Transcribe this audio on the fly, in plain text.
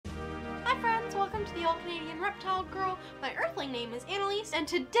the all-Canadian reptile girl. My earthling name is Annaliese, and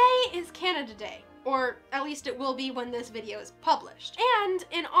today is Canada Day. Or at least it will be when this video is published. And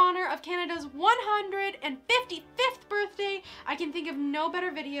in honor of Canada's 155th birthday, I can think of no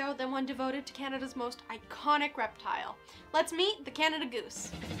better video than one devoted to Canada's most iconic reptile. Let's meet the Canada Goose.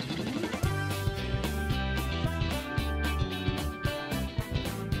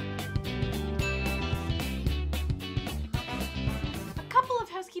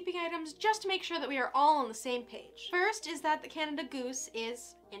 Housekeeping items just to make sure that we are all on the same page. First is that the Canada Goose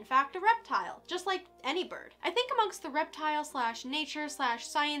is, in fact, a reptile, just like any bird. I think amongst the reptile / nature /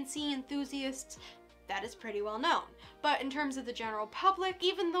 science-y enthusiasts, that is pretty well known. But in terms of the general public,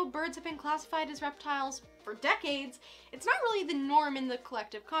 even though birds have been classified as reptiles for decades, it's not really the norm in the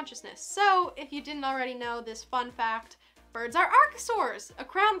collective consciousness. So if you didn't already know this fun fact, birds are archosaurs, a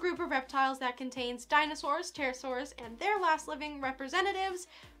crown group of reptiles that contains dinosaurs, pterosaurs, and their last living representatives,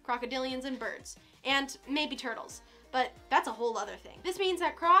 crocodilians and birds, and maybe turtles, but that's a whole other thing. This means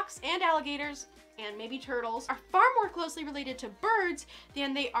that crocs and alligators, and maybe turtles, are far more closely related to birds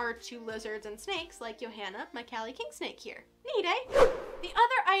than they are to lizards and snakes, like Johanna, my Cali king snake here. Neat, eh? The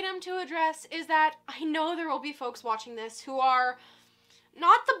other item to address is that I know there will be folks watching this who are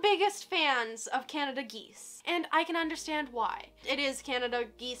not the biggest fans of Canada geese, and I can understand why. It is Canada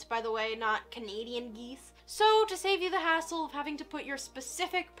geese, by the way, not Canadian geese. So to save you the hassle of having to put your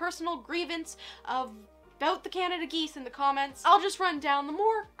specific personal grievance about the Canada geese in the comments, I'll just run down the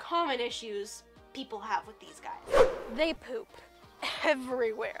more common issues people have with these guys. They poop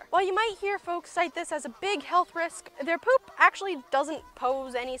everywhere. While you might hear folks cite this as a big health risk, their poop actually doesn't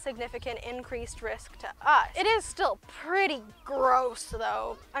pose any significant increased risk to us. It is still pretty gross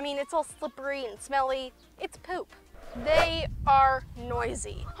though. I mean, it's all slippery and smelly. It's poop. They are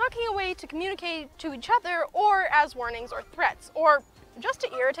noisy, honking away to communicate to each other or as warnings or threats, or just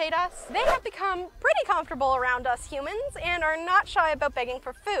to irritate us. They have become pretty comfortable around us humans and are not shy about begging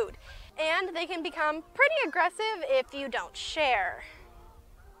for food. And they can become pretty aggressive if you don't share.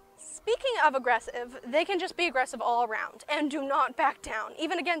 Speaking of aggressive, they can just be aggressive all around and do not back down,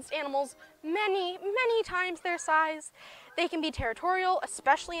 even against animals many times their size. They can be territorial,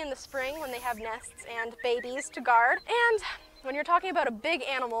 especially in the spring when they have nests and babies to guard. And when you're talking about a big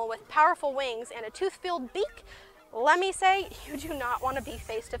animal with powerful wings and a tooth-filled beak, let me say, you do not want to be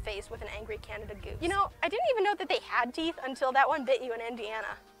face to face with an angry Canada Goose. You know, I didn't even know that they had teeth until that one bit you in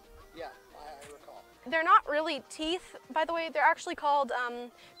Indiana. Yeah, I recall. They're not really teeth, by the way. They're actually called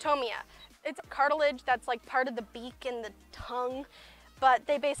tomia. It's cartilage that's like part of the beak and the tongue, but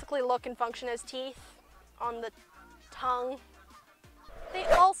they basically look and function as teeth on the tongue. They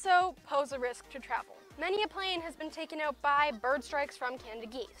also pose a risk to travel. Many a plane has been taken out by bird strikes from Canada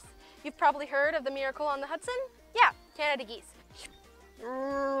geese. You've probably heard of the Miracle on the Hudson? Yeah, Canada geese.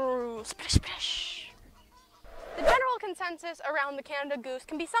 Splish, splish. The general consensus around the Canada Goose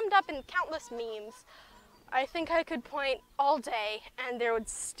can be summed up in countless memes. I think I could point all day and there would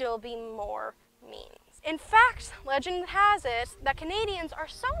still be more memes. In fact, legend has it that Canadians are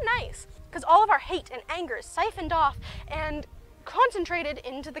so nice because all of our hate and anger is siphoned off and concentrated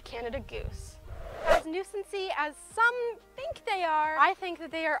into the Canada Goose. As nuisancey as some think they are, I think that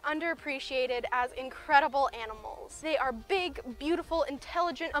they are underappreciated as incredible animals. They are big, beautiful,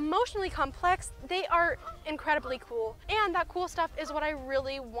 intelligent, emotionally complex. They are incredibly cool. And that cool stuff is what I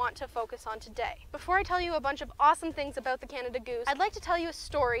really want to focus on today. Before I tell you a bunch of awesome things about the Canada Goose, I'd like to tell you a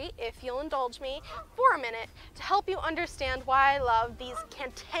story, if you'll indulge me, for a minute, to help you understand why I love these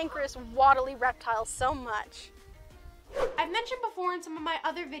cantankerous, waddly reptiles so much. I've mentioned before in some of my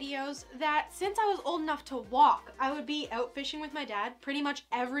other videos that since I was old enough to walk, I would be out fishing with my dad pretty much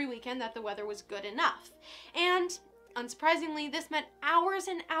every weekend that the weather was good enough. And unsurprisingly, this meant hours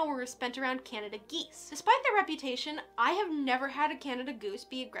and hours spent around Canada geese. Despite their reputation, I have never had a Canada Goose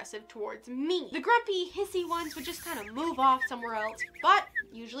be aggressive towards me. The grumpy, hissy ones would just kind of move off somewhere else, but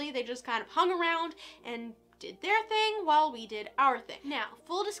usually they just kind of hung around and did their thing while we did our thing. Now,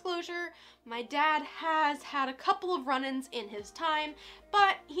 full disclosure, my dad has had a couple of run-ins in his time,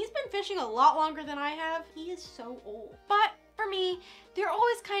 but he's been fishing a lot longer than I have. He is so old. But for me, they're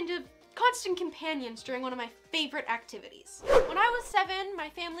always kind of constant companions during one of my favorite activities. When I was 7,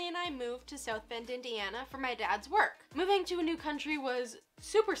 my family and I moved to South Bend, Indiana for my dad's work. Moving to a new country was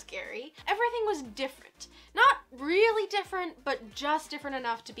super scary. Everything was different. Not really different, but just different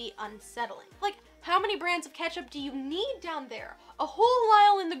enough to be unsettling. Like, how many brands of ketchup do you need down there? A whole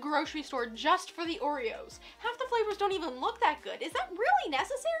aisle in the grocery store just for the Oreos. Half the flavors don't even look that good. Is that really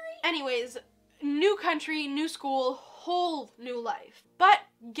necessary? Anyways, new country, new school, whole new life. But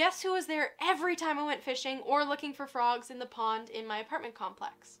guess who was there every time I went fishing or looking for frogs in the pond in my apartment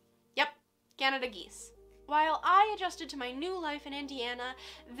complex? Yep, Canada geese. While I adjusted to my new life in Indiana,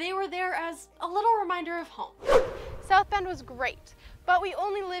 they were there as a little reminder of home. South Bend was great, but we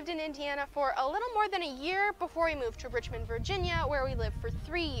only lived in Indiana for a little more than a year before we moved to Richmond, Virginia, where we lived for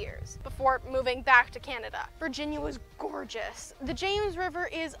 3 years before moving back to Canada. Virginia was gorgeous. The James River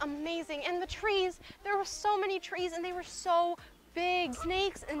is amazing, and the trees, there were so many trees and they were so big.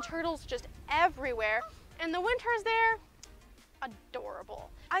 Snakes and turtles just everywhere, and the winters there,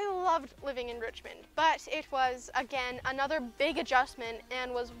 adorable. I loved living in Richmond, but it was, again, another big adjustment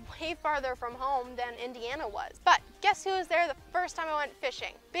and was way farther from home than Indiana was. But guess who was there the first time I went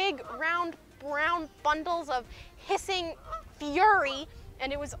fishing? Big, round, brown bundles of hissing fury,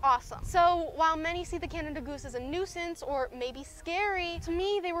 and it was awesome. So while many see the Canada Goose as a nuisance or maybe scary, to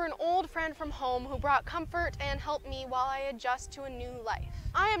me they were an old friend from home who brought comfort and helped me while I adjust to a new life.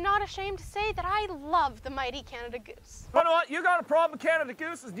 I am not ashamed to say that I love the mighty Canada Goose. You know what? You got a problem with Canada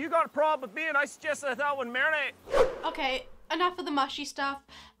Gooses, and you got a problem with me, and I suggest that one marinate. Okay, enough of the mushy stuff.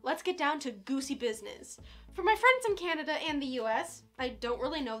 Let's get down to goosey business. For my friends in Canada and the US, I don't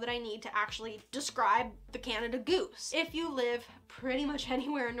really know that I need to actually describe the Canada Goose. If you live pretty much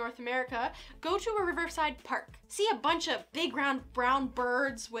anywhere in North America, go to a riverside park. See a bunch of big round brown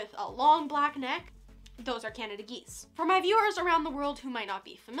birds with a long black neck? Those are Canada geese. For my viewers around the world who might not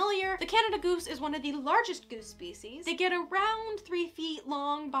be familiar, the Canada Goose is one of the largest goose species. They get around 3 feet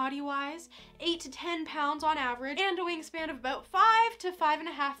long body-wise, 8 to 10 pounds on average, and a wingspan of about 5 to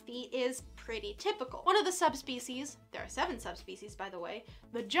 5.5 feet is pretty typical. One of the subspecies, there are 7 subspecies by the way,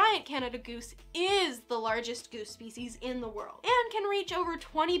 the giant Canada Goose is the largest goose species in the world and can reach over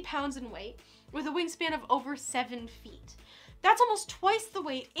 20 pounds in weight with a wingspan of over 7 feet. That's almost twice the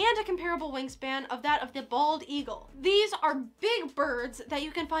weight and a comparable wingspan of that of the bald eagle. These are big birds that you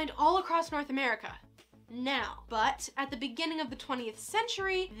can find all across North America now, but at the beginning of the 20th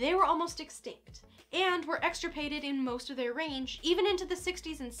century, they were almost extinct and were extirpated in most of their range, even into the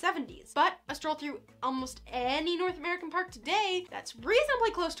 60s and 70s. But a stroll through almost any North American park today that's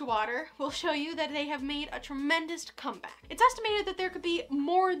reasonably close to water will show you that they have made a tremendous comeback. It's estimated that there could be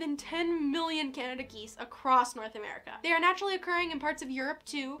more than 10 million Canada geese across North America. They are naturally occurring in parts of Europe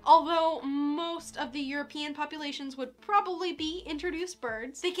too, although most of the European populations would probably be introduced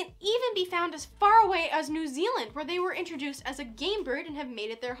birds. They can even be found as far away as New Zealand, where they were introduced as a game bird and have made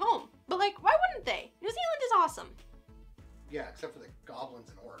it their home. But like, why wouldn't they? New Zealand is awesome. Yeah, except for the goblins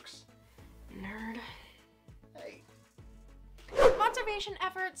and orcs. Nerd. Hey. Conservation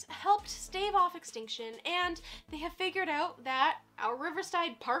efforts helped stave off extinction, and they have figured out that our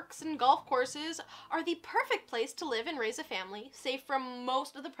riverside parks and golf courses are the perfect place to live and raise a family, safe from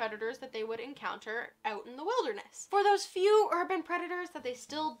most of the predators that they would encounter out in the wilderness. For those few urban predators that they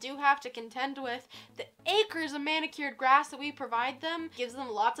still do have to contend with, the acres of manicured grass that we provide them gives them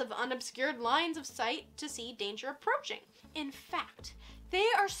lots of unobscured lines of sight to see danger approaching. In fact, they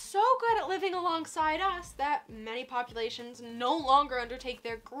are so good at living alongside us that many populations no longer undertake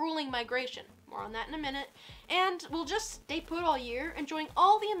their grueling migration, more on that in a minute, and will just stay put all year, enjoying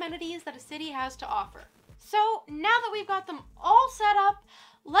all the amenities that a city has to offer. So now that we've got them all set up,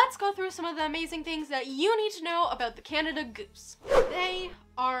 let's go through some of the amazing things that you need to know about the Canada Goose. They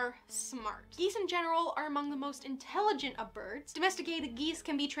are smart. Geese in general are among the most intelligent of birds. Domesticated geese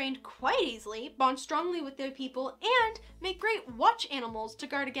can be trained quite easily, bond strongly with their people, and make great watch animals to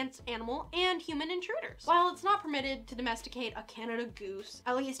guard against animal and human intruders. While it's not permitted to domesticate a Canada Goose,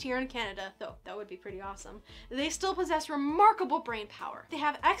 at least here in Canada, though that would be pretty awesome, they still possess remarkable brain power. They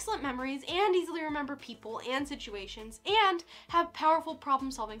have excellent memories and easily remember people and situations, and have powerful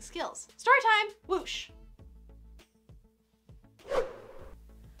problem-solving skills. Story time, whoosh.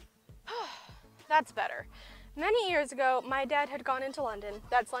 That's better. Many years ago, my dad had gone into London,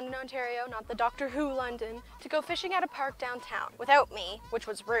 that's London, Ontario, not the Doctor Who London, to go fishing at a park downtown without me, which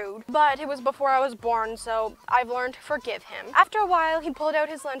was rude, but it was before I was born, so I've learned to forgive him. After a while, he pulled out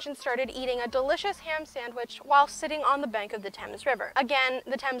his lunch and started eating a delicious ham sandwich while sitting on the bank of the Thames River. Again,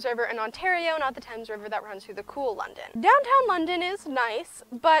 the Thames River in Ontario, not the Thames River that runs through the cool London. Downtown London is nice,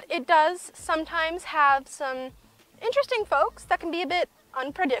 but it does sometimes have some interesting folks that can be a bit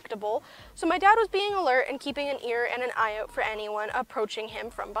unpredictable, so my dad was being alert and keeping an ear and an eye out for anyone approaching him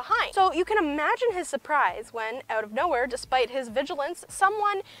from behind. So you can imagine his surprise when, out of nowhere, despite his vigilance,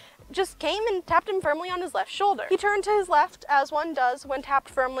 someone just came and tapped him firmly on his left shoulder. He turned to his left, as one does when tapped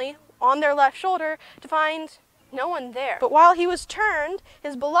firmly on their left shoulder, to find no one there. But while he was turned,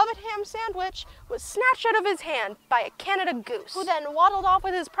 his beloved ham sandwich was snatched out of his hand by a Canada Goose, who then waddled off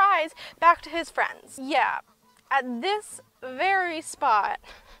with his prize back to his friends. Yeah, at this very spot,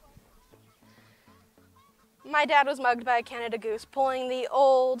 my dad was mugged by a Canada Goose, pulling the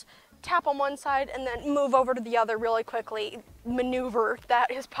old tap on one side and then move over to the other really quickly maneuver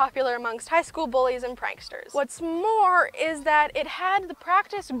that is popular amongst high school bullies and pranksters. What's more is that it had the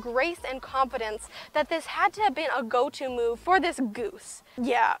practice, grace, and confidence that this had to have been a go-to move for this goose.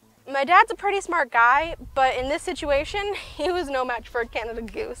 Yeah, my dad's a pretty smart guy, but in this situation, he was no match for a Canada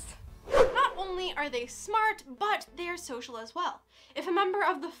Goose. Not only are they smart, but they're social as well. If a member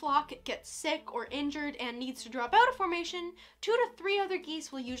of the flock gets sick or injured and needs to drop out of formation, 2 to 3 other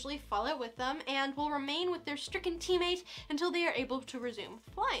geese will usually follow with them and will remain with their stricken teammate until they are able to resume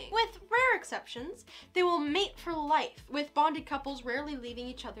flying. With rare exceptions, they will mate for life, with bonded couples rarely leaving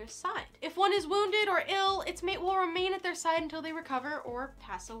each other's side. If one is wounded or ill, its mate will remain at their side until they recover or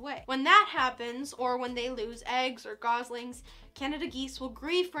pass away. When that happens, or when they lose eggs or goslings, Canada geese will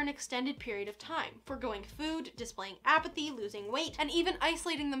grieve for an extended period of time, foregoing food, displaying apathy, losing weight, and even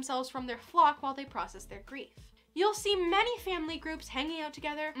isolating themselves from their flock while they process their grief. You'll see many family groups hanging out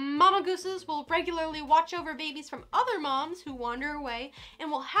together. Mama gooses will regularly watch over babies from other moms who wander away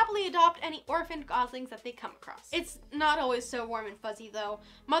and will happily adopt any orphaned goslings that they come across. It's not always so warm and fuzzy though.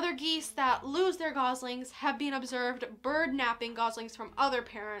 Mother geese that lose their goslings have been observed bird napping goslings from other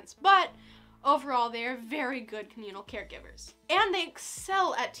parents, but overall, they are very good communal caregivers. And they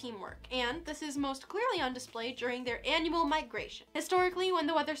excel at teamwork, and this is most clearly on display during their annual migration. Historically, when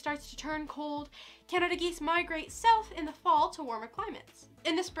the weather starts to turn cold, Canada geese migrate south in the fall to warmer climates.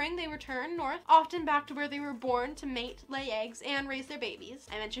 In the spring, they return north, often back to where they were born to mate, lay eggs, and raise their babies.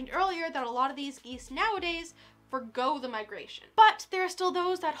 I mentioned earlier that a lot of these geese nowadays forgo the migration. But there are still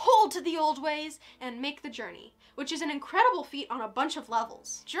those that hold to the old ways and make the journey, which is an incredible feat on a bunch of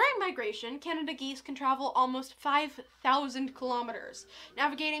levels. During migration, Canada geese can travel almost 5,000 kilometers,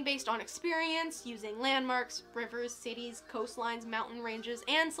 navigating based on experience, using landmarks, rivers, cities, coastlines, mountain ranges,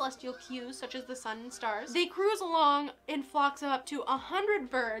 and celestial cues such as the sun and stars. They cruise along in flocks of up to 100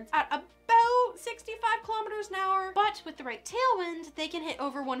 birds at about 65 kilometers an hour, but with the right tailwind, they can hit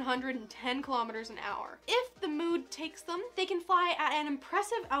over 110 kilometers an hour. If the mood takes them, they can fly at an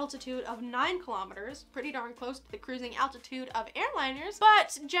impressive altitude of 9 kilometers, pretty darn close to the cruising altitude of airliners,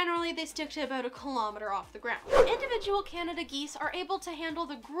 but generally they stick to about 1 kilometer off the ground. Individual Canada geese are able to handle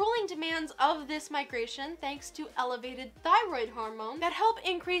the grueling demands of this migration thanks to elevated thyroid hormone that help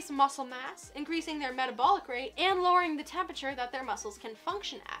increase muscle mass, increasing their metabolic rate, and lowering the temperature that their muscles can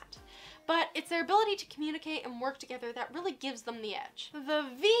function at. But it's their ability to communicate and work together that really gives them the edge. The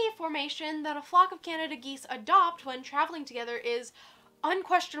V formation that a flock of Canada geese adopt when traveling together is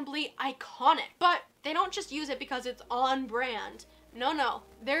unquestionably iconic, but they don't just use it because it's on brand. No,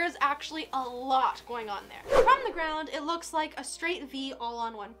 there is actually a lot going on there. From the ground, it looks like a straight V all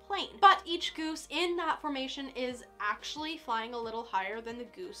on one plane, but each goose in that formation is actually flying a little higher than the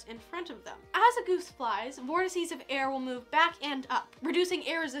goose in front of them. As a goose flies, vortices of air will move back and up, reducing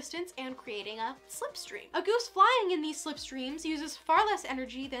air resistance and creating a slipstream. A goose flying in these slipstreams uses far less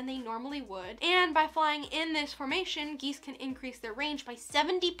energy than they normally would, and by flying in this formation, geese can increase their range by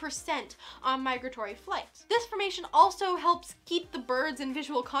 70% on migratory flights. This formation also helps keep the birds in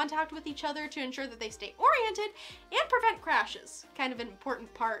visual contact with each other to ensure that they stay oriented and prevent crashes. Kind of an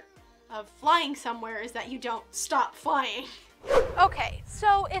important part of flying somewhere is that you don't stop flying. Okay,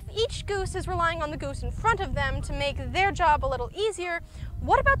 so if each goose is relying on the goose in front of them to make their job a little easier,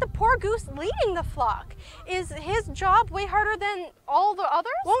 what about the poor goose leading the flock? Is his job way harder than all the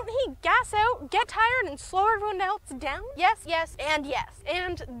others? Won't he gas out, get tired, and slow everyone else down? Yes, and yes.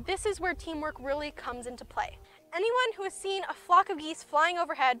 And this is where teamwork really comes into play. Anyone who has seen a flock of geese flying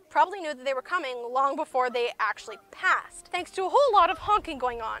overhead probably knew that they were coming long before they actually passed, thanks to a whole lot of honking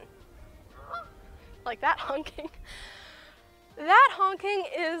going on. Like that honking. That honking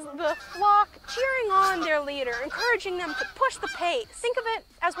is the flock cheering on their leader, encouraging them to push the pace. Think of it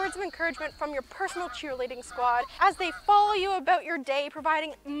as words of encouragement from your personal cheerleading squad as they follow you about your day,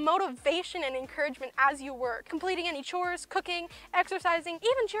 providing motivation and encouragement as you work, completing any chores, cooking, exercising,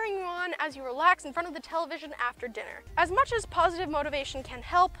 even cheering you on as you relax in front of the television after dinner. As much as positive motivation can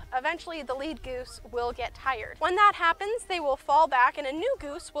help, eventually the lead goose will get tired. When that happens, they will fall back and a new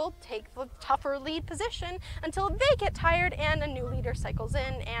goose will take the tougher lead position until they get tired and a new leader cycles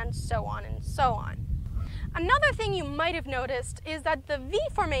in, and so on and so on. Another thing you might have noticed is that the V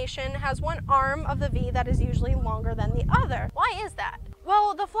formation has one arm of the V that is usually longer than the other. Why is that?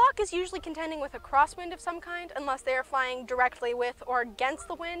 Well, the flock is usually contending with a crosswind of some kind, unless they are flying directly with or against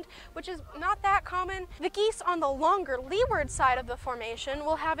the wind, which is not that common. The geese on the longer leeward side of the formation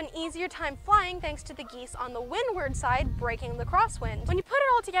will have an easier time flying thanks to the geese on the windward side breaking the crosswind. When you put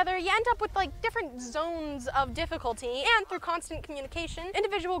it all together, you end up with like different zones of difficulty, and through constant communication,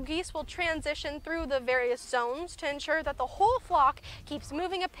 individual geese will transition through the various zones to ensure that the whole flock keeps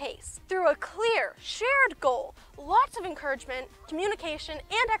moving apace. Through a clear, shared goal, lots of encouragement, communication,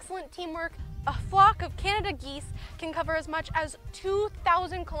 and excellent teamwork, a flock of Canada geese can cover as much as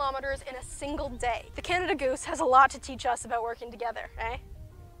 2,000 kilometers in a single day. The Canada Goose has a lot to teach us about working together, eh?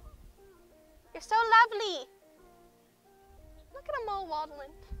 You're so lovely. Look at them all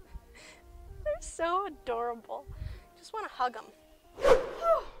waddling. They're so adorable. Just want to hug them.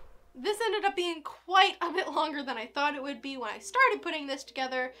 This ended up being quite a bit longer than I thought it would be when I started putting this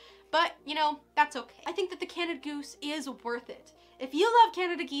together, but you know, that's okay. I think that the Canada Goose is worth it. If you love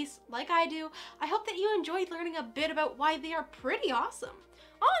Canada geese like I do, I hope that you enjoyed learning a bit about why they are pretty awesome.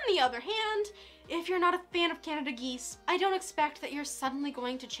 On the other hand, if you're not a fan of Canada geese, I don't expect that you're suddenly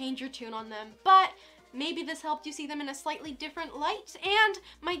going to change your tune on them, but maybe this helped you see them in a slightly different light and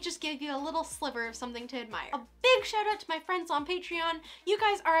might just give you a little sliver of something to admire. A big shout out to my friends on Patreon. You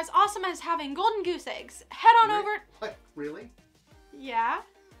guys are as awesome as having golden goose eggs. Head on over. What? Really? Yeah?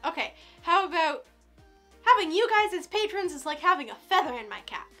 Okay, how about having you guys as patrons is like having a feather in my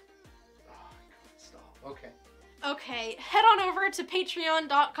cap. Oh, stop. Okay. Okay, head on over to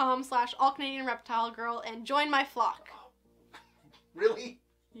patreon.com/allcanadianreptilegirl and join my flock. Oh. Really?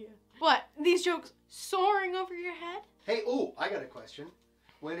 Yeah. What? These jokes soaring over your head? Hey, oh, I got a question.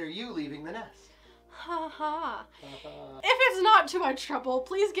 When are you leaving the nest? Haha. If it's not too much trouble,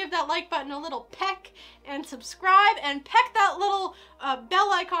 please give that like button a little peck and subscribe and peck that little bell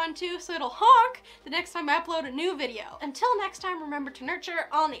icon too so it'll honk the next time I upload a new video. Until next time, remember to nurture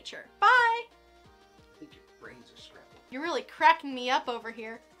all nature. Bye! I think your brains are scrambled. You're really cracking me up over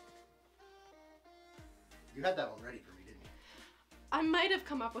here. You had that one ready for me, didn't you? I might have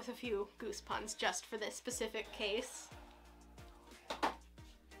come up with a few goose puns just for this specific case.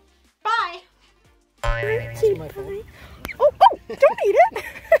 Bye! My phone. Oh, don't eat it!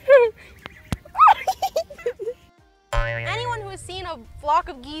 Anyone who has seen a flock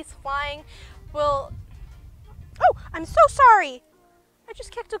of geese flying will... Oh, I'm so sorry! I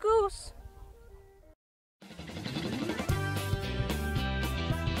just kicked a goose.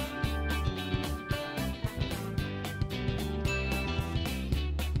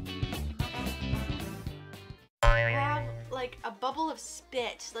 Like a bubble of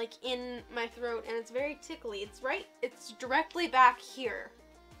spit like in my throat and it's very tickly. It's directly back here.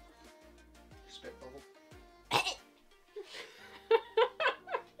 Spit bubble?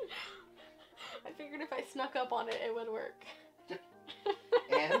 I figured if I snuck up on it, it would work.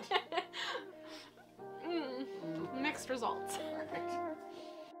 And? Mixed results. All right.